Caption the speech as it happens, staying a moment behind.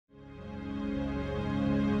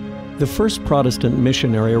The first Protestant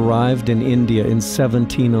missionary arrived in India in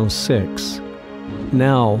 1706.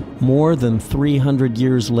 Now, more than 300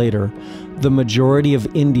 years later, the majority of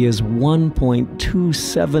India's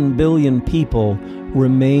 1.27 billion people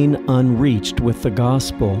remain unreached with the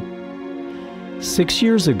gospel. 6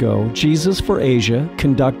 years ago, Jesus for Asia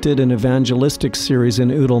conducted an evangelistic series in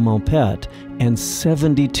Udumalpet, and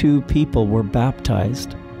 72 people were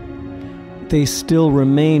baptized. They still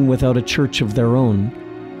remain without a church of their own.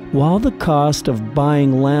 While the cost of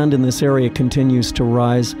buying land in this area continues to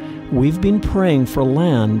rise, we've been praying for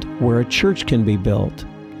land where a church can be built.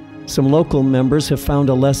 Some local members have found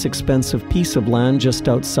a less expensive piece of land just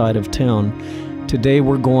outside of town. Today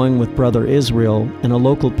we're going with Brother Israel and a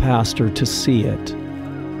local pastor to see it.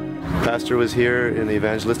 Pastor was here in the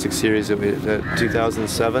evangelistic series that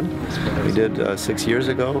 2007. We did 6 years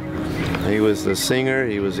ago. He was the singer,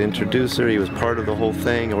 he was the introducer, he was part of the whole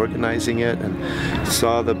thing, organizing it, and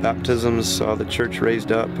saw the baptisms, saw the church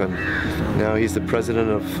raised up, and now he's the president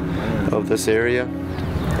of this area.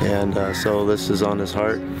 And so this is on his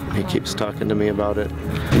heart. He keeps talking to me about it.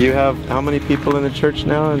 You have how many people in the church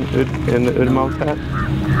now in Udumalpet?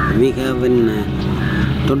 We have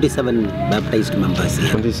 27 baptized members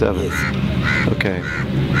here. 27? Yes. Okay.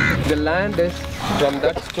 The land is from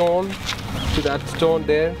that stone to that stone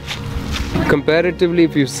there. Comparatively,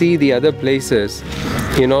 if you see the other places,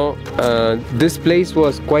 you know, this place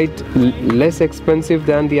was quite less expensive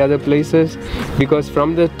than the other places, because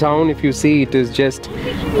from the town, if you see, it is just,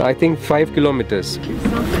 I think, 5 kilometers.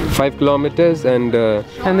 5 kilometers, and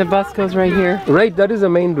the bus goes right here. Right, that is a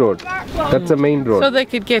main road. That's a main road. So they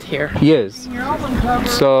could get here. Yes.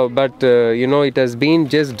 So, but you know, it has been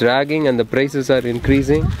just dragging, and the prices are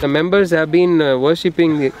increasing. The members have been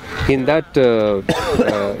worshipping in that,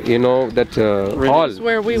 you know, that hall. That's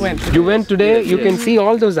where we went. You went today. You can see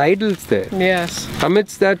all those idols there. Yes.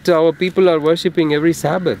 Amidst that, our people are worshipping every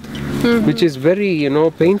Sabbath. Which is very, you know,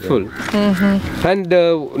 painful. And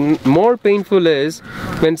more painful is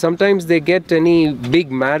when sometimes they get any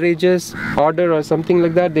big marriages order or something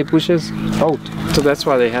like that, they push us out. So that's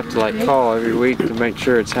why they have to like call every week to make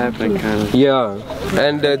sure it's happening, kind of. Yeah,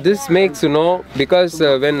 and this makes, you know, because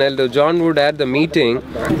when Elder John Wood had the meeting,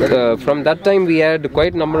 from that time we had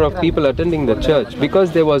quite a number of people attending the church,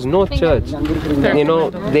 because there was no church. You know,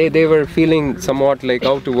 they were feeling somewhat like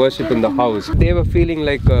how to worship in the house. They were feeling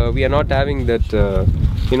like we are not having that,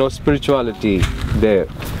 you know, spirituality there.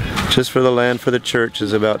 Just for the land for the church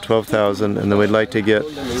is about 12,000, and then we'd like to get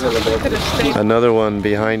another one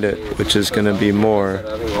behind it, which is going to be more.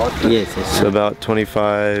 Yes. So about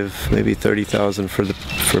 25, maybe 30,000 for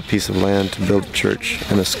a piece of land to build a church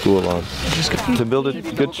and a school on. To build a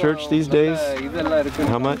good church these days,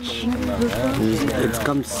 how much? It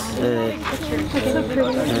comes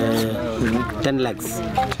 10 lakhs.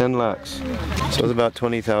 10 lakhs. So it's about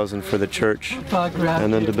 20,000 for the church,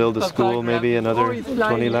 and then to build a school, maybe another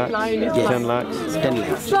 20 lakhs. 10 lakhs? 10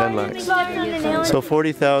 lakhs. 10 lakhs. So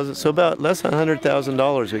 40,000, so about less than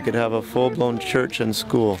 $100,000 we could have a full-blown church and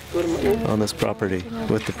school on this property,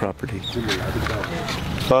 with the property.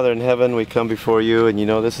 Father in heaven, we come before you, and you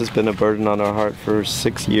know this has been a burden on our heart for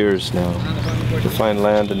 6 years now, to find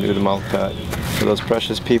land in Udumalpet for those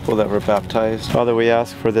precious people that were baptized. Father, we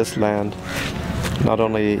ask for this land, not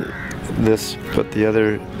only this, but the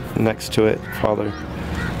other next to it, Father.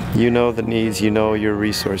 You know the needs, you know your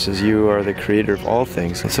resources, you are the creator of all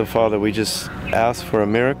things. And so, Father, we just ask for a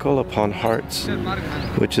miracle upon hearts,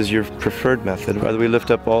 which is your preferred method. Father, we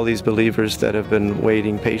lift up all these believers that have been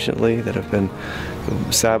waiting patiently, that have been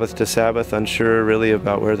Sabbath to Sabbath, unsure really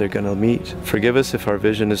about where they're going to meet. Forgive us if our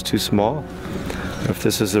vision is too small, if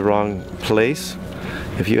this is the wrong place.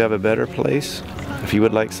 If you have a better place, if you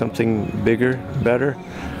would like something bigger, better,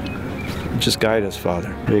 just guide us,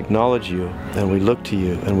 Father. We acknowledge you, and we look to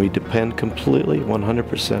you, and we depend completely,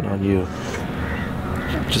 100% on you.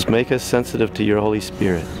 Just make us sensitive to your Holy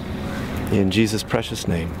Spirit. In Jesus' precious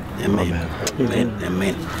name. Amen. Amen.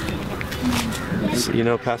 Amen. So, you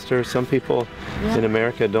know, Pastor, some people in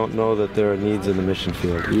America don't know that there are needs in the mission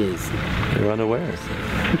field. Yes. They're unaware.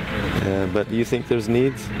 But do you think there's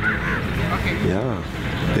needs? Yeah.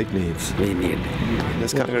 Big needs. We need.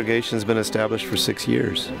 This congregation's been established for 6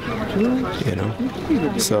 years. You know,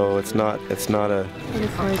 so it's not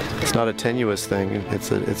a tenuous thing.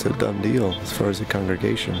 It's a done deal as far as the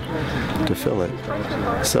congregation to fill it.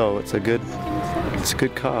 So it's a good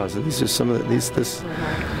cause. These are some of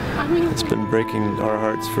it's been breaking our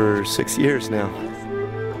hearts for 6 years now.